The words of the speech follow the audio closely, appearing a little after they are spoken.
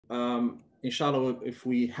inshallah, if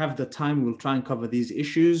we have the time, we'll try and cover these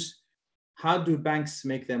issues. How do banks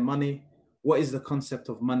make their money? What is the concept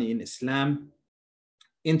of money in Islam?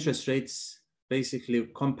 Interest rates, basically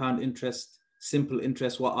compound interest, simple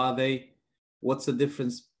interest, what are they? What's the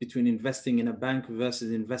difference between investing in a bank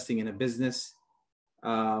versus investing in a business?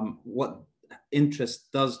 What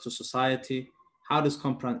interest does to society? How does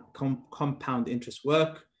compound interest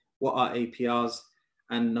work? What are APRs?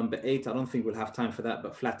 And number 8, I don't think we'll have time for that,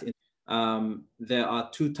 but flat interest. There are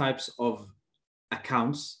 2 types of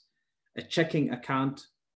accounts: a checking account,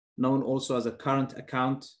 known also as a current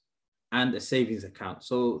account, and a savings account.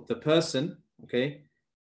 So the person, okay,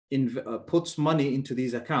 puts money into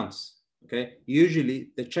these accounts. Okay,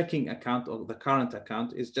 usually the checking account or the current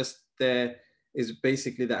account is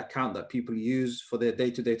basically the account that people use for their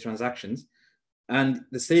day-to-day transactions. And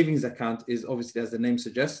the savings account is obviously, as the name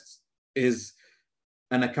suggests, is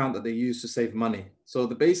an account that they use to save money. So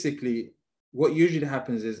basically what usually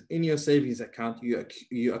happens is in your savings account,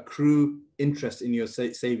 you accrue interest in your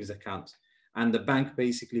savings account. And the bank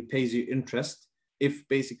basically pays you interest if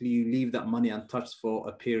basically you leave that money untouched for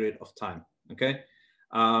a period of time, okay?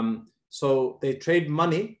 So they trade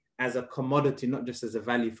money as a commodity, not just as a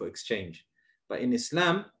value for exchange. But in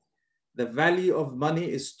Islam, the value of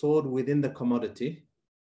money is stored within the commodity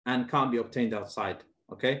and can't be obtained outside,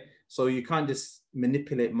 okay? So you can't just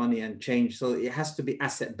manipulate money and change. So it has to be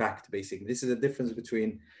asset backed, basically. This is the difference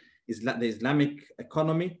between the Islamic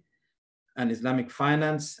economy and Islamic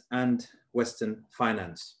finance and Western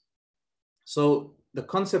finance. So the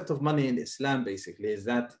concept of money in Islam basically is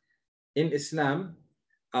that in Islam,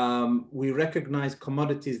 we recognize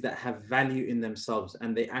commodities that have value in themselves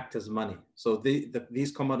and they act as money. So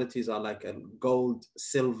these commodities are like gold,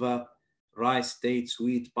 silver, rice, dates,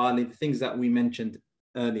 wheat, barley, the things that we mentioned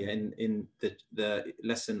earlier in the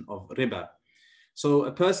lesson of Riba. So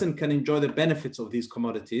a person can enjoy the benefits of these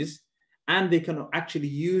commodities, and they can actually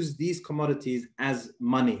use these commodities as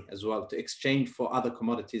money as well to exchange for other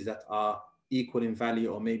commodities that are equal in value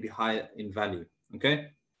or maybe higher in value, okay?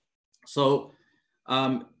 So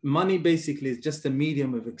money basically is just a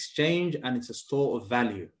medium of exchange and it's a store of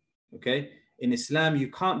value, okay? In Islam, you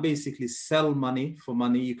can't basically sell money for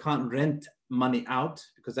money. You can't rent money out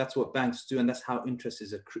because that's what banks do and that's how interest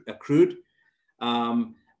is accrued.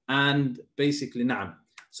 And basically, na'am.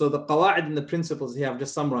 So the qawa'id and the principles here, I've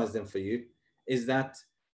just summarized them for you, is that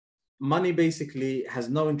money basically has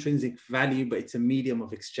no intrinsic value, but it's a medium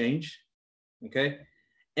of exchange, okay?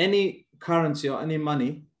 Any currency or any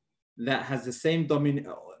money that has the same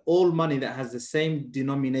all money that has the same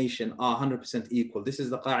denomination are 100% equal. This is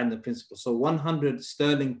the qa'id and the principle. So 100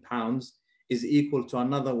 sterling pounds is equal to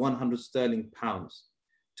another 100 sterling pounds.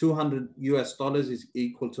 $200 is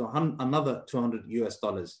equal to another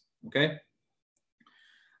 $200, okay?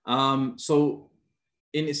 So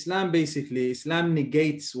in Islam, basically, Islam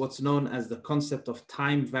negates what's known as the concept of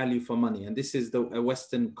time value for money. And this is a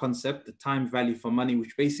Western concept, the time value for money,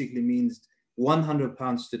 which basically means 100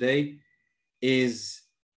 pounds today is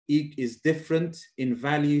different in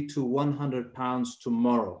value to 100 pounds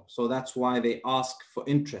tomorrow. So that's why they ask for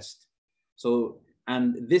interest. So,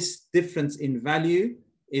 and this difference in value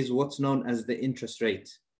is what's known as the interest rate,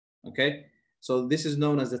 okay? So this is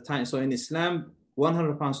known as the time. So in Islam,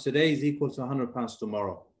 100 pounds today is equal to 100 pounds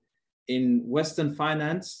tomorrow. In Western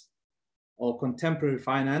finance or contemporary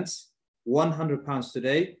finance, 100 pounds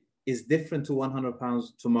today is different to 100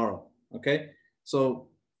 pounds tomorrow, okay? So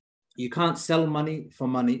you can't sell money for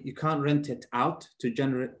money. You can't rent it out to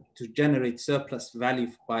generate surplus value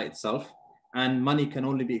by itself. And money can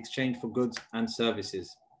only be exchanged for goods and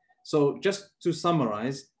services. So just to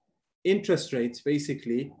summarize, interest rates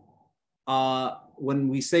basically are, when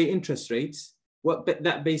we say interest rates, what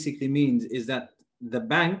that basically means is that the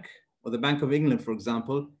bank or the Bank of England, for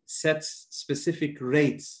example, sets specific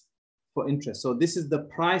rates for interest. So this is the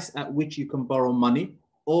price at which you can borrow money,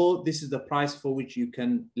 or this is the price for which you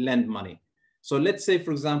can lend money. So let's say,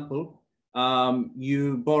 for example,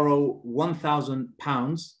 you borrow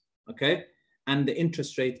 £1,000, okay, and the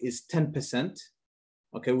interest rate is 10%,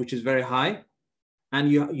 okay, which is very high.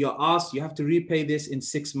 And you're asked, you have to repay this in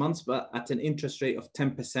 6 months, but at an interest rate of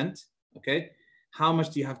 10%, okay? How much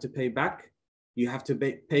do you have to pay back? You have to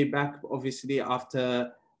pay back, obviously,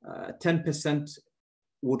 after 10%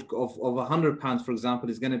 of £100, for example,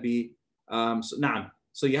 is going to be,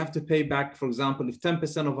 so you have to pay back, for example, if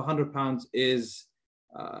 10% of £100 is,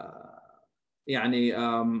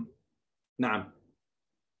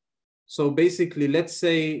 so basically, let's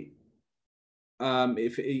say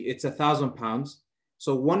if it's £1,000,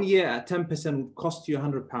 so 1 year at 10% would cost you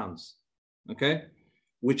 £100, okay?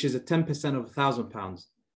 Which is a 10% of £1,000.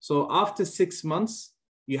 So after 6 months,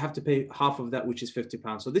 you have to pay half of that, which is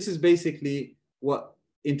 £50. So this is basically what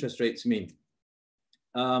interest rates mean.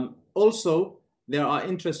 Also, there are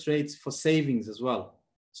interest rates for savings as well.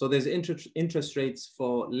 So there's interest rates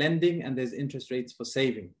for lending and there's interest rates for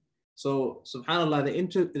saving. So subhanAllah,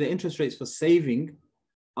 the interest rates for saving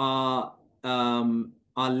are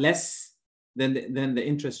less than the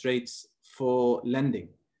interest rates for lending.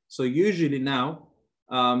 So usually now,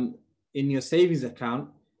 in your savings account,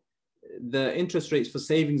 the interest rates for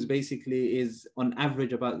savings basically is on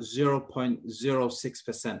average about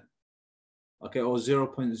 0.06%, okay, or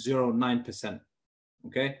 0.09%,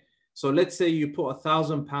 okay? So let's say you put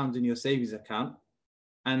 £1,000 in your savings account,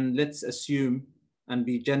 and let's assume and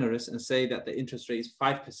be generous and say that the interest rate is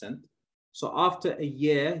 5%. So after a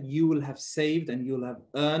year, you will have saved and you'll have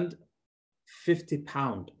earned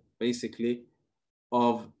 £50 basically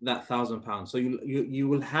of that £1,000. So you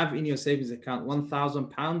will have in your savings account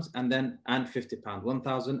 £1,000 and £50,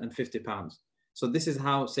 £1,050. So this is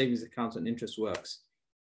how savings accounts and interest works.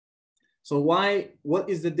 So what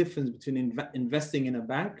is the difference between investing in a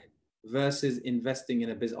bank versus investing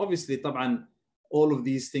in a business? Obviously, طبعا, all of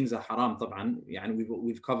these things are haram, طبعا, and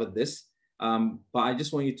we've covered this. But I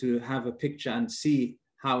just want you to have a picture and see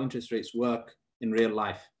how interest rates work in real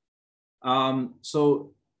life.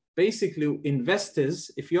 So basically,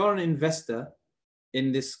 investors, if you're an investor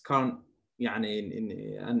in this current, and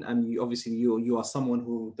you, obviously you are someone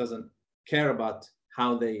who doesn't care about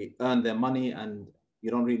how they earn their money, and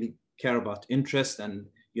you don't really care about interest, and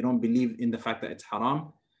you don't believe in the fact that it's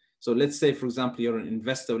haram. So let's say, for example, you're an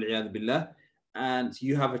investor, billah, and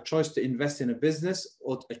you have a choice to invest in a business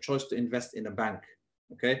or a choice to invest in a bank.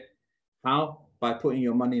 Okay, how? By putting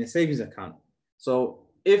your money in a savings account. So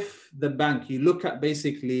if the bank, you look at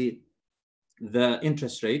basically the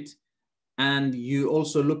interest rate, and you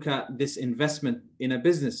also look at this investment in a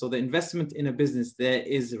business. So the investment in a business, there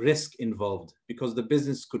is risk involved because the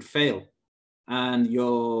business could fail, and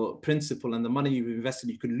your principal and the money you've invested,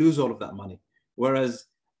 you could lose all of that money. Whereas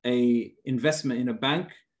a investment in a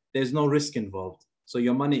bank, there's no risk involved. So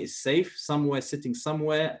your money is safe somewhere, sitting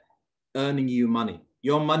somewhere, earning you money.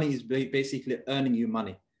 Your money is basically earning you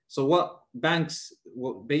money. So what the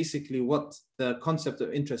concept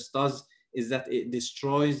of interest does is that it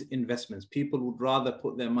destroys investments. People would rather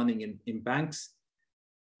put their money in banks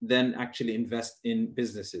than actually invest in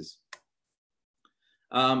businesses.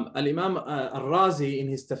 Al-Imam Al-Razi, in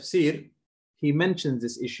his tafsir, he mentions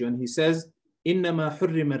this issue, and he says, إنما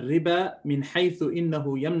حرم الربا من حيث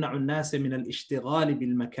إنه يمنع الناس من الاشتغال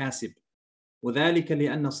بالمكاسب وذلك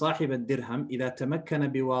لأن صاحب الدرهم إذا تمكن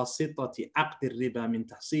بواسطة عقد الربا من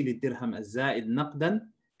تحصيل الدرهم الزائد نقدا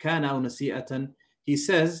كان أو نسيئة. He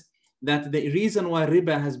says that the reason why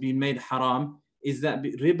riba has been made haram is that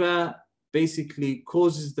riba basically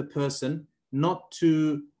causes the person not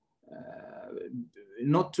to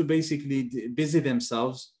basically busy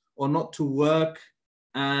themselves or not to work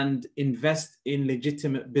and invest in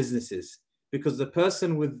legitimate businesses, because the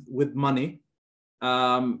person with money,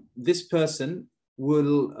 this person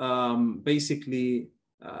will basically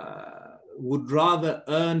would rather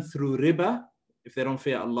earn through riba, if they don't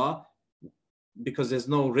fear Allah, because there's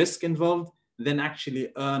no risk involved, than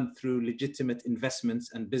actually earn through legitimate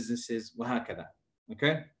investments and businesses, وهكذا.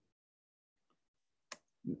 Okay.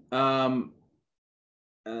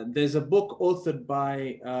 There's a book authored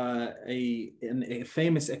by a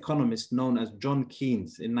famous economist known as John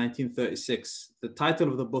Keynes in 1936. The title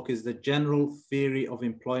of the book is The General Theory of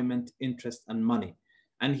Employment, Interest and Money.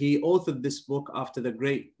 And he authored this book after the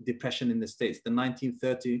Great Depression in the States, the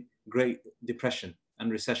 1930 Great Depression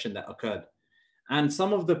and recession that occurred. And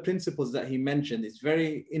some of the principles that he mentioned, it's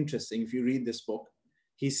very interesting if you read this book.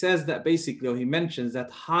 He says that basically, or he mentions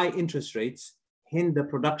that high interest rates hinder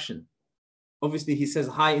production. Obviously, he says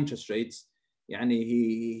high interest rates.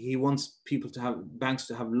 He wants banks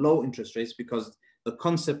to have low interest rates, because the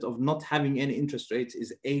concept of not having any interest rates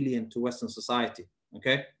is alien to Western society.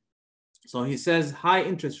 Okay, so he says high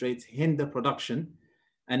interest rates hinder production,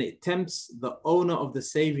 and it tempts the owner of the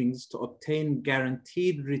savings to obtain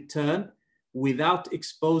guaranteed return without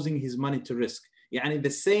exposing his money to risk.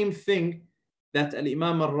 The same thing that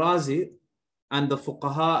Al-Imam Al-Razi and the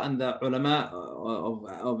fuqaha and the ulama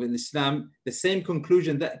of Islam, the same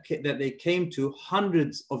conclusion that they came to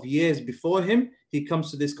hundreds of years before him, he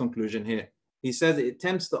comes to this conclusion here. He says it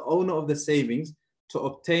tempts the owner of the savings to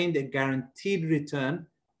obtain the guaranteed return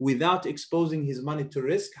without exposing his money to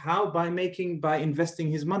risk. How? By investing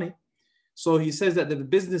his money. So he says that the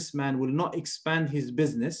businessman will not expand his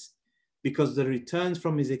business because the returns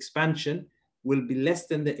from his expansion will be less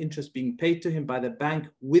than the interest being paid to him by the bank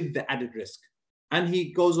with the added risk. And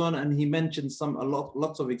he goes on and he mentions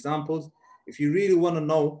lots of examples. If you really want to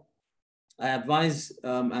know, I advise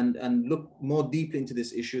and look more deeply into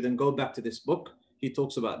this issue, then go back to this book. He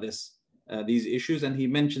talks about these issues, and he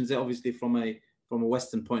mentions it obviously from a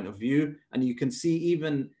Western point of view. And you can see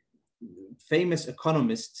even famous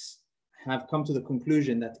economists have come to the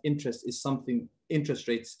conclusion that interest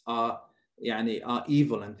rates are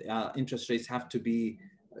evil, and interest rates have to be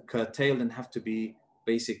curtailed and have to be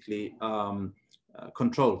basically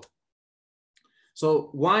controlled. So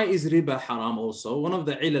why is riba haram also? One of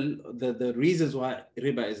the ilal, the reasons why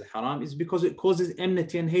riba is haram is because it causes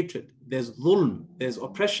enmity and hatred. There's dhulm, there's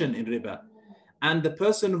oppression in riba. And the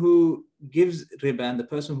person who gives riba and the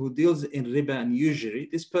person who deals in riba and usury,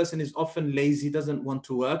 this person is often lazy, doesn't want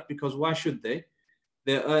to work, because why should they?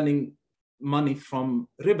 They're earning money from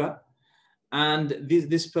riba. And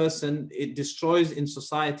this person, it destroys in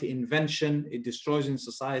society invention, it destroys in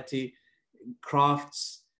society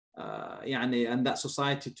crafts, and that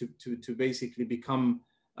society to basically become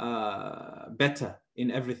better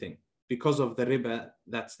in everything because of the riba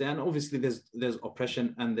that's there. And obviously there's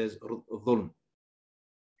oppression and there's dhulm.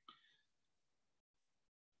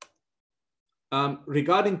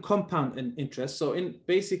 Regarding compound interest, so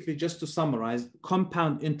basically just to summarize,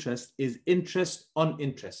 compound interest is interest on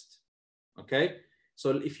interest. Okay,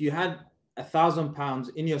 so if you had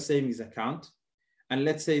 £1,000 in your savings account, and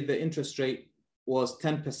let's say the interest rate was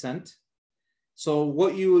 10%. So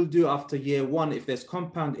what you will do after year one, if there's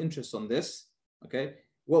compound interest on this, okay,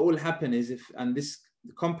 what will happen is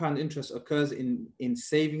the compound interest occurs in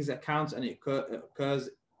savings accounts, and it occurs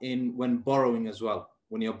when borrowing as well,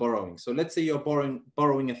 when you're borrowing. So let's say you're borrowing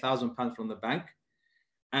 £1,000 from the bank,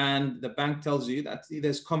 and the bank tells you that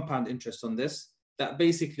there's compound interest on this. That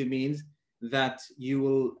basically means that you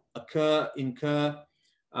will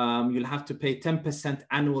you'll have to pay 10%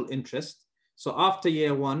 annual interest. So after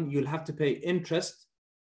year one, you'll have to pay interest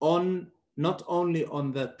on not only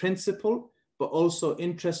on the principal, but also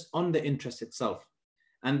interest on the interest itself.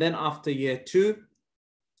 And then after year two,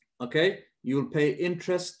 okay, you'll pay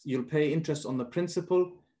interest on the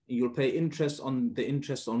principal, you'll pay interest on the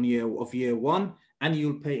interest on year one, and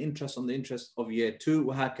you'll pay interest on the interest of year two,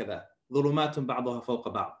 وهكذا. ظلمات بعضها فوق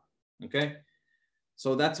بعض. Okay,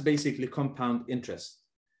 so that's basically compound interest.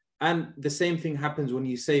 And the same thing happens when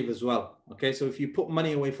you save as well. Okay, so if you put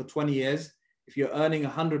money away for 20 years, if you're earning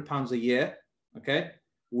 £100 a year, okay,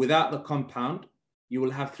 without the compound, you will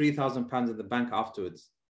have £3,000 in the bank afterwards.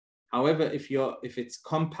 However, if it's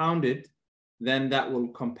compounded, then that will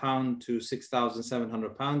compound to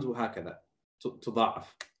 £6,700 وهكذا تضاعف.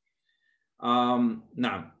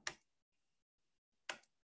 Now,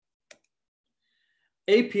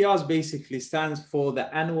 APRs basically stands for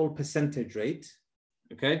the annual percentage rate.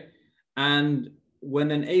 Okay, and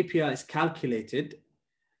when an APR is calculated,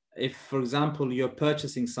 if, for example, you're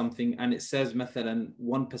purchasing something and it says مثلا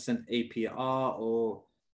 1% APR or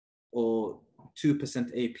 2%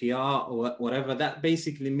 APR or whatever, that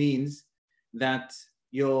basically means that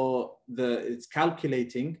it's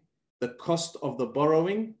calculating the cost of the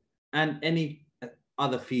borrowing and any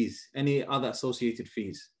other fees, any other associated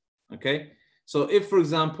fees. Okay. So if, for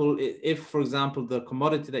example, the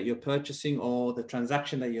commodity that you're purchasing or the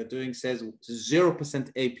transaction that you're doing says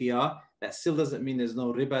 0% APR, that still doesn't mean there's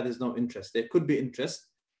no riba, there's no interest. There could be interest,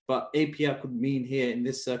 but APR could mean here in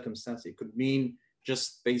this circumstance, it could mean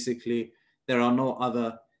just basically there are no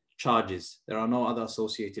other charges, there are no other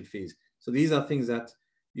associated fees. So these are things that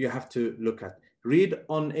you have to look at. Read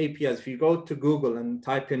on APRs. If you go to Google and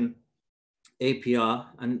type in APR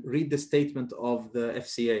and read the statement of the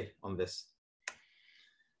FCA on this.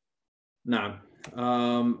 Now,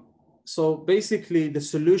 so basically the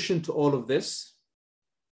solution to all of this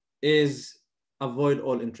is avoid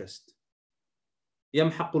all interest.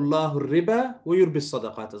 يَمْحَقُ اللَّهُ الرِّبَى وَيُرْبِي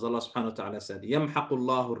الصَّدَقَاتِ, as Allah subhanahu wa ta'ala said. يَمْحَقُ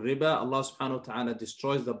اللَّهُ الرِّبَى, Allah subhanahu wa ta'ala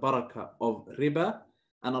destroys the barakah of riba,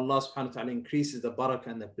 and Allah subhanahu wa ta'ala increases the barakah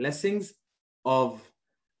and the blessings of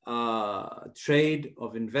trade,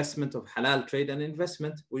 of investment, of halal trade and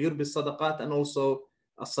investment. وَيُرْبِي الصَّدَقَاتِ, and also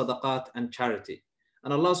as-sadaqat and charity.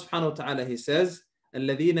 And Allah subhanahu wa ta'ala, He says,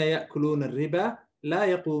 الَّذِينَ يَأْكُلُونَ الرِّبَى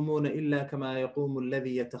لَا يَقُومُونَ إِلَّا كَمَا يَقُومُ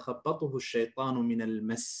الَّذِي يَتَخَبَّطُهُ الشَّيْطَانُ مِنَ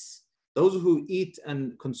الْمَسِّ. Those who eat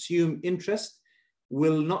and consume interest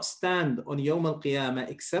will not stand on Yawm al-Qiyamah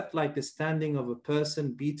except like the standing of a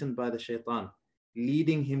person beaten by the shaitan,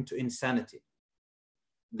 leading him to insanity.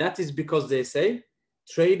 That is because they say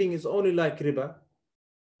trading is only like riba.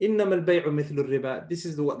 إِنَّمَا الْبَيْعُ مِثْلُ الرِّبَى. This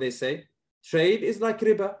is what they say. Trade is like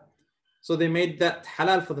riba. So they made that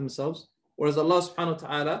halal for themselves. Whereas Allah subhanahu wa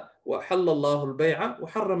ta'ala, وَحَلَّ اللَّهُ الْبَيْعَ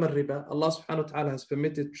وَحَرَّمَ الرِّبَى. Allah subhanahu wa ta'ala has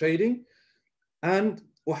permitted trading and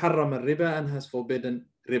وحرم الربا, and has forbidden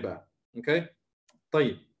riba. Okay.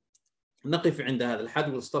 طيب نقف عند هذا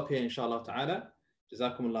الحد. We'll stop here إن شاء الله تعالى.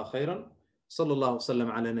 جزاكم الله خيرا. صلى الله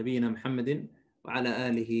وسلم على نبينا محمد وعلى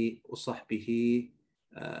آله وصحبه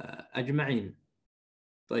أجمعين.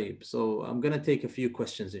 طيب, so I'm going to take a few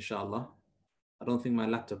questions inshallah. I don't think my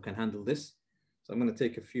laptop can handle this, so I'm going to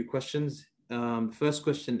take a few questions. The first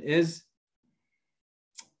question is,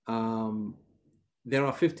 there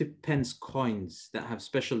are 50 pence coins that have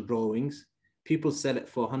special drawings. People sell it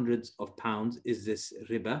for hundreds of pounds. Is this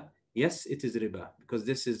riba? Yes, it is riba, because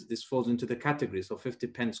this falls into the category. So 50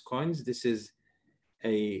 pence coins, this is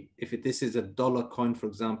this is a dollar coin, for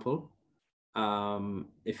example,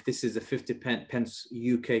 if this is a 50 pence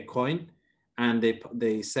UK coin and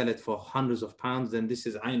they sell it for hundreds of pounds, then this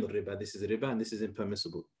is ayn riba, this is riba, and this is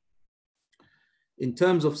impermissible. In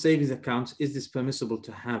terms of savings accounts, is this permissible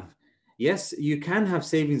to have? Yes, you can have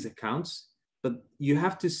savings accounts, but you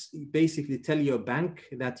have to basically tell your bank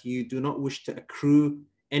that you do not wish to accrue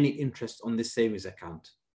any interest on this savings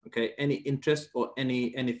account. Okay, any interest or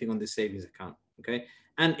anything on this savings account. Okay,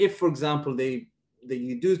 and if, for example,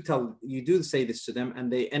 you do say this to them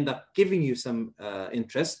and they end up giving you some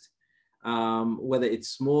interest, whether it's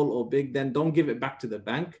small or big, then don't give it back to the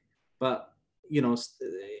bank. But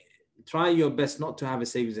try your best not to have a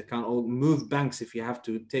savings account, or move banks if you have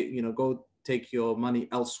to. Go take your money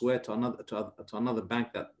elsewhere to another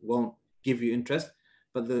bank that won't give you interest.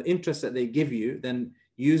 But the interest that they give you, then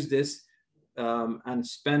use this and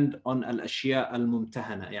spend on al-ashya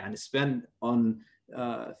al-mumtahana, yani spend on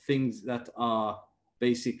things that are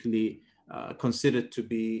basically considered to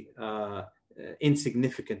be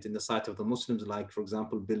insignificant in the sight of the Muslims, like, for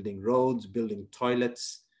example, building roads, building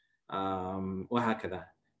toilets, وهكذا.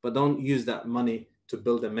 But don't use that money to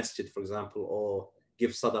build a masjid, for example, or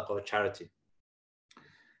give sadaqah or charity.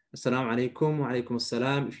 Assalamu alaikum wa alaikum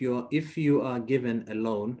assalam. If you are given a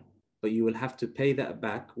loan, but you will have to pay that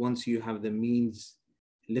back once you have the means,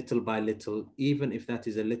 little by little, even if that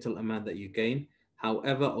is a little amount that you gain.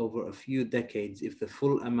 However, over a few decades, if the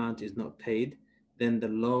full amount is not paid, then the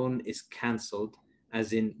loan is cancelled,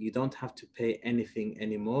 as in you don't have to pay anything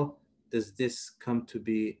anymore. Does this come to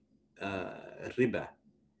be riba?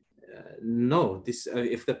 No. This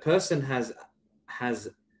if the person has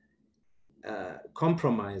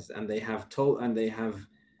compromised and they have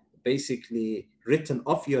basically written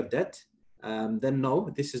off your debt, then no,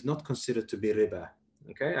 this is not considered to be riba.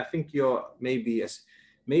 Okay, I think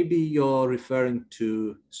maybe you're referring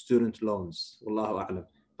to student loans, wallahu a'lam.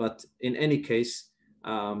 But in any case,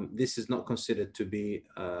 this is not considered to be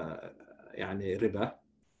يعني riba,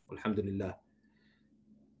 alhamdulillah.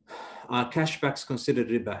 Are cashbacks considered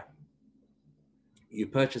riba? You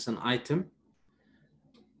purchase an item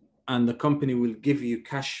and the company will give you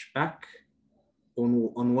cash back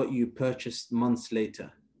on what you purchased months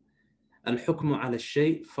later. الحكم على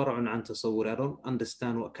الشيء فرع عن تصور. I don't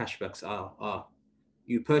understand what cashbacks are.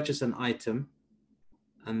 You purchase an item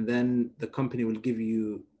and then the company will give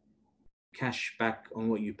you cash back on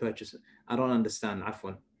what you purchased. I don't understand,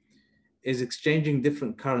 afwan. Is exchanging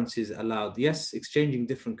different currencies allowed? Yes, exchanging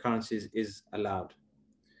different currencies is allowed.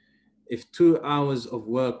 If 2 hours of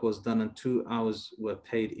work was done and 2 hours were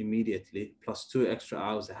paid immediately, plus 2 extra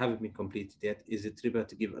hours that haven't been completed yet, is it riba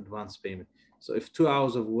to give advance payment? So if 2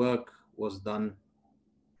 hours of work was done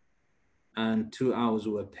and 2 hours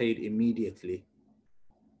were paid immediately,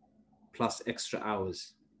 plus extra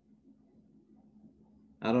hours,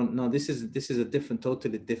 I don't know. This is a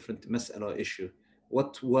totally different mas'ala issue.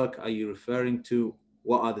 What work are you referring to?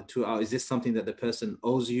 What are the 2 hours? Is this something that the person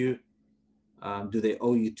owes you? Do they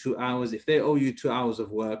owe you 2 hours? If they owe you 2 hours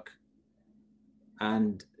of work,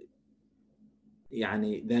 and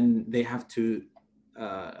then they have to,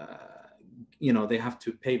 they have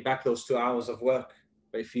to pay back those 2 hours of work.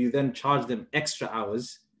 But if you then charge them extra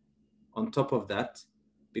hours on top of that,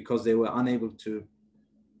 because they were unable to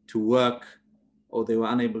work, or they were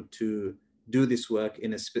unable to do this work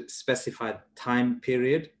in a specified time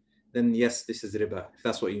period, then yes, this is riba, if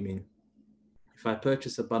that's what you mean. If I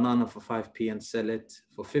purchase a banana for 5p and sell it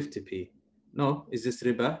for 50p, no, is this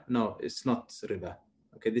riba? No, it's not riba.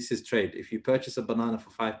 Okay, this is trade. If you purchase a banana for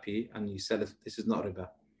 5p and you sell it, this is not riba.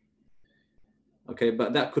 Okay,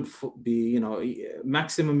 but that could be,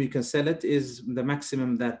 maximum you can sell it is the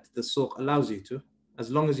maximum that the suq allows you to. As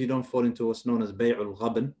long as you don't fall into what's known as bay'ul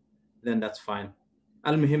ghabn, then that's fine.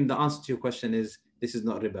 Al-Muhim, the answer to your question is, this is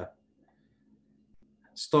not riba.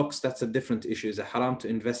 Stocks, that's a different issue. Is it haram to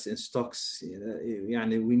invest in stocks?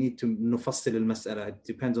 We need to nufassil al-mas'ala. It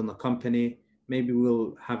depends on the company. Maybe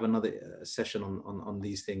we'll have another session on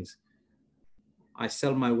these things. I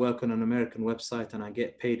sell my work on an American website and I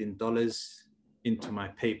get paid in dollars into my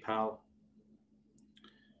PayPal.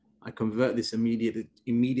 I convert this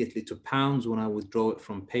immediately to pounds when I withdraw it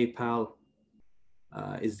from PayPal.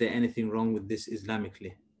 Is there anything wrong with this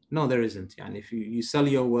Islamically? No, there isn't. And if you sell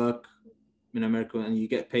your work in America and you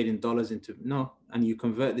get paid in dollars and you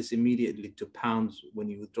convert this immediately to pounds when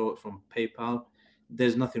you withdraw it from PayPal,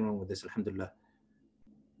 there's nothing wrong with this, alhamdulillah.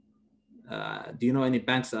 Do you know any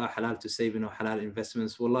banks that are halal to save in or halal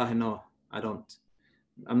investments? Wallahi, no, I don't.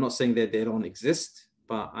 I'm not saying that they don't exist,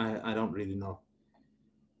 but I don't really know.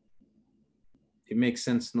 It makes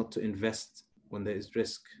sense not to invest when there is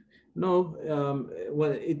risk. No,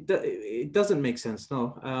 well, it doesn't make sense,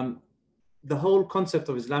 no. The whole concept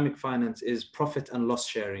of Islamic finance is profit and loss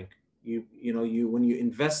sharing. When you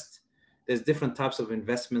invest, there's different types of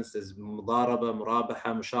investments. There's mudaraba,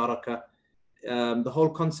 murabaha, musharaka. The whole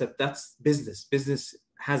concept, that's business. Business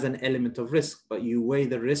has an element of risk, but you weigh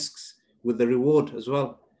the risks with the reward as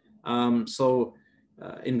well.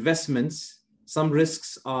 Investments, some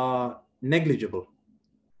risks are negligible,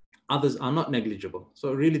 others are not negligible. So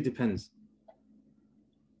it really depends.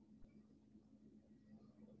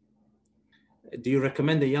 Do you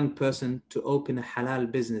recommend a young person to open a halal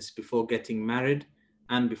business before getting married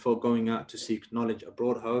and before going out to seek knowledge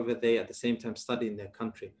abroad? However, they at the same time study in their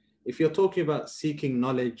country. If you're talking about seeking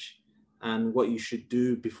knowledge and what you should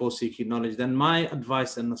do before seeking knowledge, then my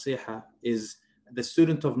advice and nasiha is the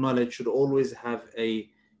student of knowledge should always have a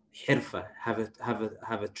hirfa,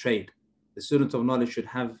 have a trade. The student of knowledge should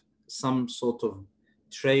have some sort of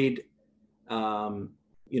trade. The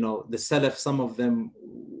Salaf, some of them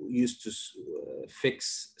used to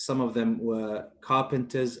fix, some of them were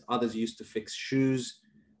carpenters, others used to fix shoes.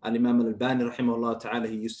 Al-Imam al-Albani rahimahullah ta'ala,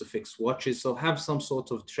 he used to fix watches. So have some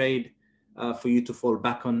sort of trade for you to fall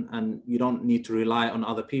back on, and you don't need to rely on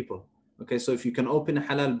other people. Okay, so if you can open a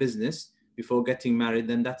halal business before getting married,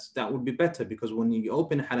 then that would be better, because when you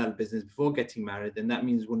open a halal business before getting married, then that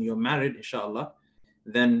means when you're married, inshallah,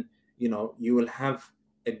 then you will have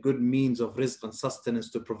a good means of rizq and sustenance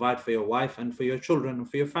to provide for your wife and for your children and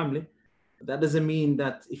for your family. That doesn't mean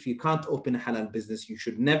that if you can't open a halal business, you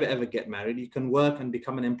should never ever get married. You can work and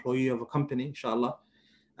become an employee of a company, inshallah,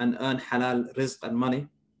 and earn halal rizq and money.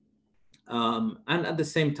 And at the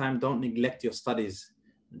same time, don't neglect your studies.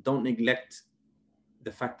 Don't neglect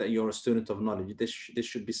the fact that you're a student of knowledge. This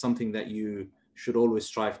should be something that you should always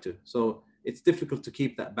strive to. So it's difficult to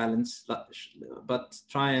keep that balance, but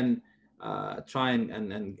try and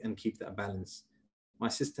keep that balance. My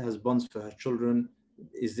sister has bonds for her children.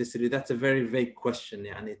 Is this really? That's a very vague question.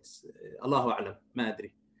 And it's Allahu a'lam, ma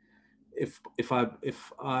adri. If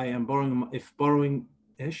I am borrowing, if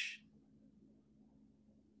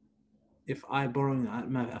I borrowing,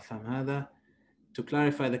 ما أفهم هذا. To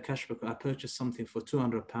clarify the cashback, I purchased something for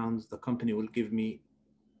 £200. The company will give me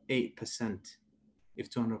 8% if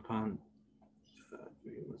 £200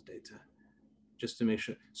 data, just to make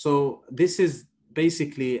sure. So this is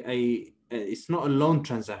basically it's not a loan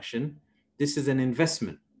transaction. This is an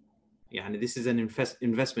investment. This is an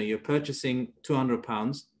investment. You're purchasing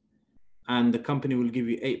 £200 and the company will give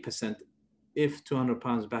you 8% if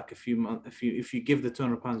 £200 back if you give the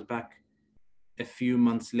 £200 back a few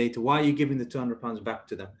months later. Why are you giving the £200 back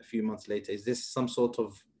to them a few months later? Is this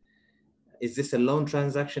a loan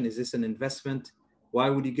transaction? Is this an investment? Why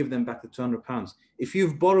would you give them back the £200? If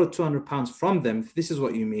you've borrowed £200 from them, if this is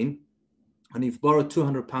what you mean, and you've borrowed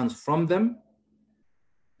 £200 from them,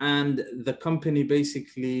 and the company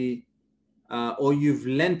basically, or you've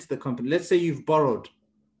lent the company, let's say you've borrowed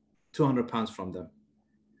 £200 from them,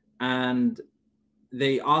 and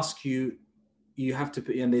they ask you, you have to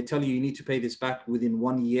pay, and they tell you need to pay this back within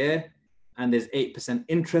 1 year, and there's 8%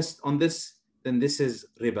 interest on this, then this is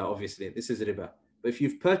riba, obviously. This is riba. But if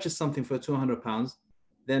you've purchased something for £200,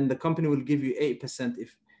 then the company will give you 8%.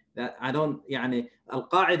 If that,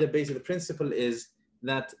 al-qaida, basically the principle is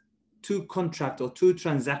that two contract or two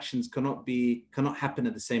transactions cannot happen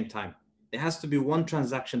at the same time. There has to be one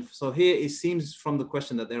transaction. So here it seems from the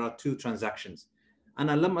question that there are two transactions. And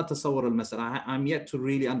I'm yet to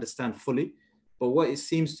really understand fully, but what it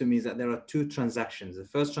seems to me is that there are two transactions. The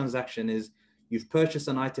first transaction is you've purchased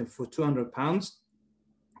an item for £200.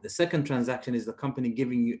 The second transaction is the company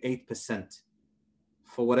giving you 8%.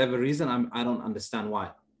 For whatever reason, I don't understand why.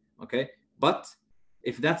 Okay, but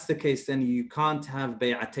if that's the case, then you can't have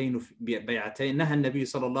bay'atayn. Naha an-Nabi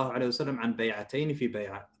sallallahu alayhi wa sallam an bay'atayn fi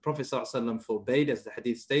bay'a. The Prophet sallallahu alayhi wa sallam forbade, as the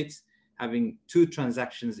hadith states, having two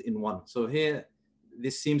transactions in one. So here,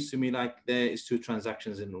 this seems to me like there is two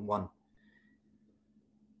transactions in one.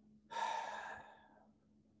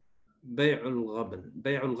 بيع الغبن.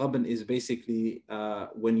 بيع الغبن is basically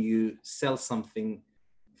when you sell something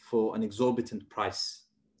for an exorbitant price.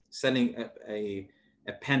 Selling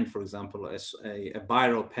a pen, for example, a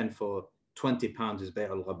biro pen for £20 is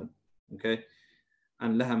بيع الغبن. Okay,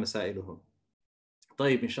 and لها مسائله.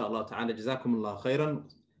 طيب إن شاء الله تعالى جزاكم الله خيرا.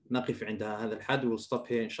 نقف عند هذا الحد. We'll stop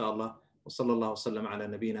here إن شاء الله. وصلى الله وسلم على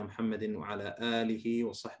نبينا محمد وعلى آله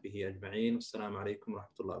وصحبه أجمعين. والسلام عليكم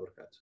ورحمة الله وبركاته.